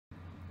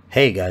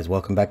Hey guys,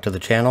 welcome back to the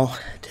channel.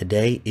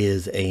 Today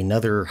is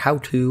another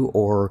how-to,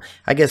 or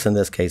I guess in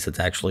this case it's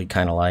actually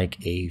kind of like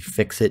a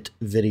fix-it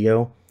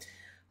video.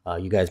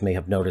 You guys may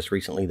have noticed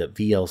recently that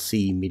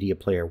VLC Media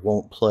Player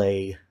won't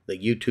play the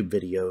YouTube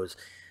videos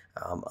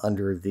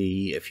under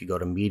the, if you go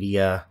to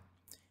Media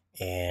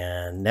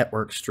and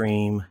Network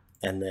Stream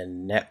and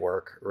then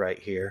Network right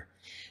here.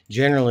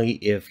 Generally,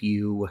 if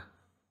you,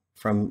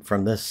 from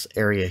this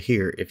area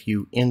here, if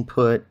you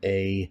input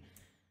a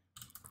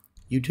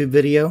YouTube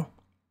video,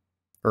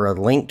 or a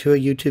link to a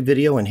YouTube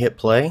video and hit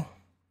play,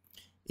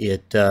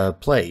 it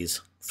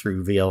plays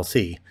through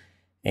VLC.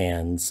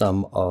 And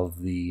some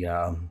of the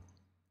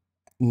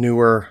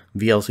newer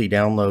VLC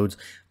downloads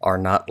are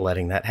not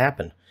letting that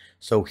happen.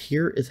 So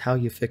here is how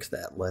you fix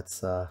that.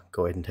 Let's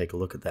go ahead and take a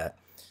look at that.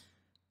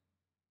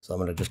 So I'm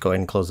going to just go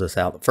ahead and close this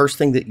out. The first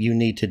thing that you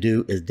need to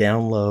do is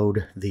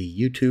download the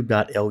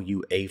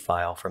youtube.lua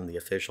file from the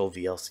official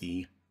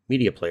VLC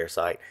Media Player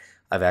site.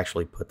 I've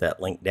actually put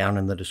that link down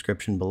in the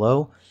description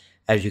below.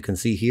 As you can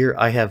see here,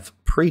 I have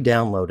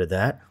pre-downloaded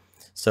that.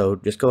 So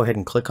just go ahead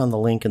and click on the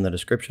link in the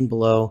description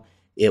below.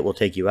 It will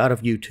take you out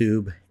of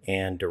YouTube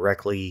and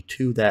directly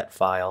to that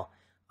file.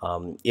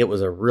 It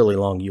was a really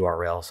long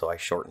URL, so I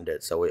shortened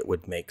it so it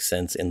would make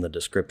sense in the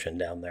description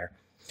down there.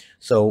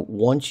 So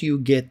once you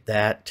get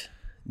that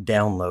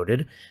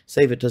downloaded,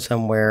 save it to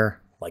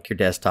somewhere like your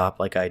desktop,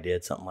 like I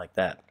did, something like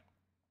that.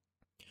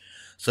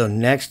 So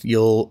next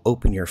you'll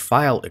open your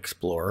File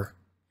Explorer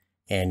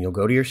and you'll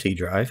go to your C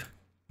drive.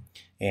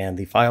 And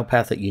the file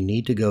path that you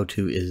need to go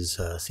to is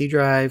C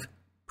drive,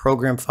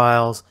 program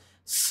files.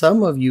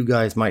 Some of you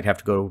guys might have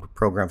to go to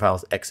program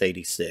files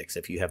x86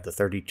 if you have the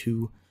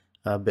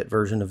 32-bit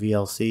version of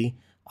VLC.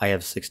 I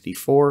have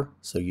 64,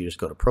 so you just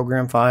go to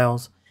program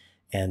files,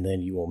 and then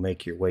you will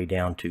make your way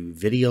down to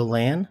Video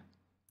LAN,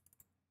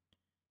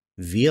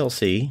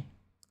 VLC,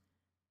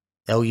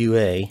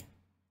 LUA,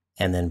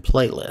 and then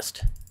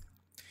playlist.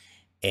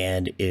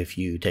 And if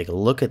you take a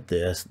look at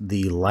this,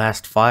 the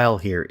last file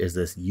here is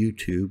this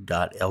youtube.luac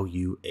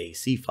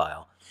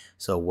file.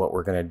 So what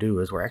we're going to do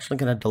is we're actually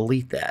going to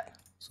delete that.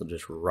 So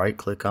just right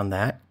click on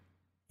that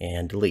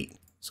and delete.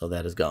 So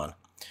that is gone.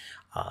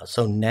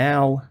 So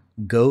now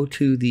go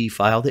to the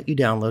file that you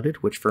downloaded,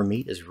 which for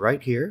me is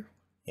right here,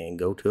 and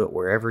go to it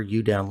wherever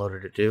you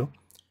downloaded it to.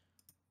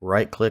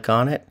 Right click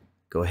on it,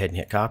 go ahead and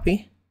hit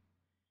copy.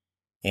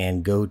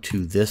 And go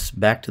to this,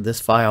 back to this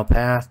file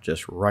path,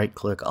 just right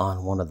click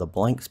on one of the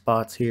blank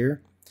spots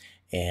here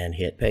and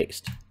hit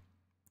paste.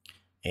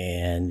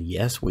 And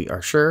yes, we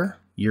are sure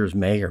yours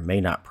may or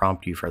may not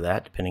prompt you for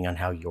that depending on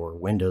how your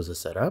Windows is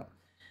set up.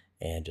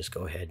 And just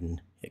go ahead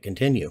and hit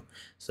continue.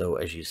 So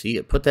as you see,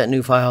 it put that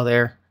new file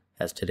there,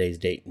 has today's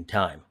date and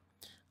time.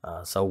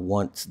 So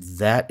once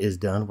that is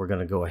done, we're going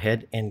to go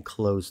ahead and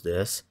close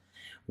this.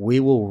 We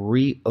will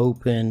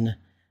reopen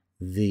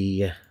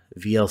the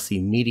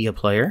VLC Media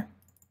Player.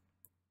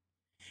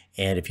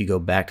 And if you go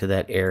back to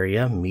that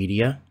area,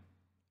 Media,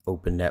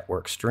 Open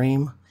Network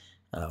Stream,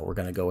 we're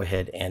going to go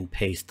ahead and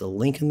paste the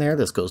link in there.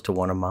 This goes to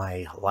one of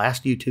my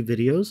last YouTube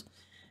videos.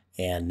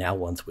 And now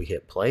once we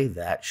hit play,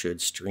 that should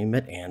stream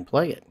it and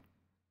play it.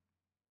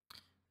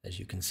 As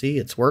you can see,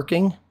 it's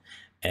working.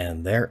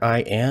 And there I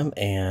am.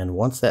 And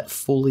once that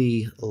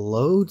fully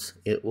loads,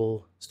 it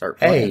will start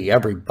playing. Hey,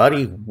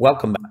 everybody,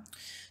 welcome back.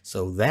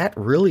 So that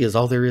really is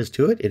all there is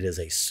to it. It is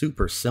a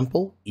super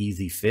simple,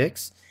 easy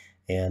fix.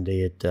 And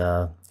it,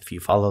 if you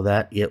follow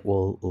that, it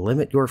will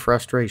limit your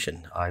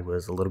frustration. I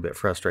was a little bit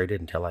frustrated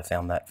until I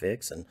found that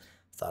fix and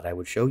thought I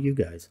would show you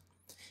guys.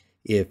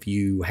 If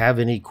you have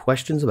any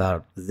questions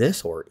about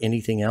this or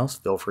anything else,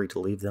 feel free to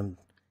leave them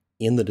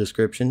in the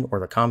description or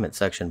the comment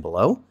section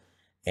below,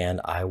 and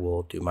I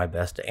will do my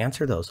best to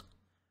answer those.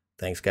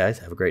 Thanks, guys.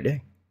 Have a great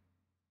day.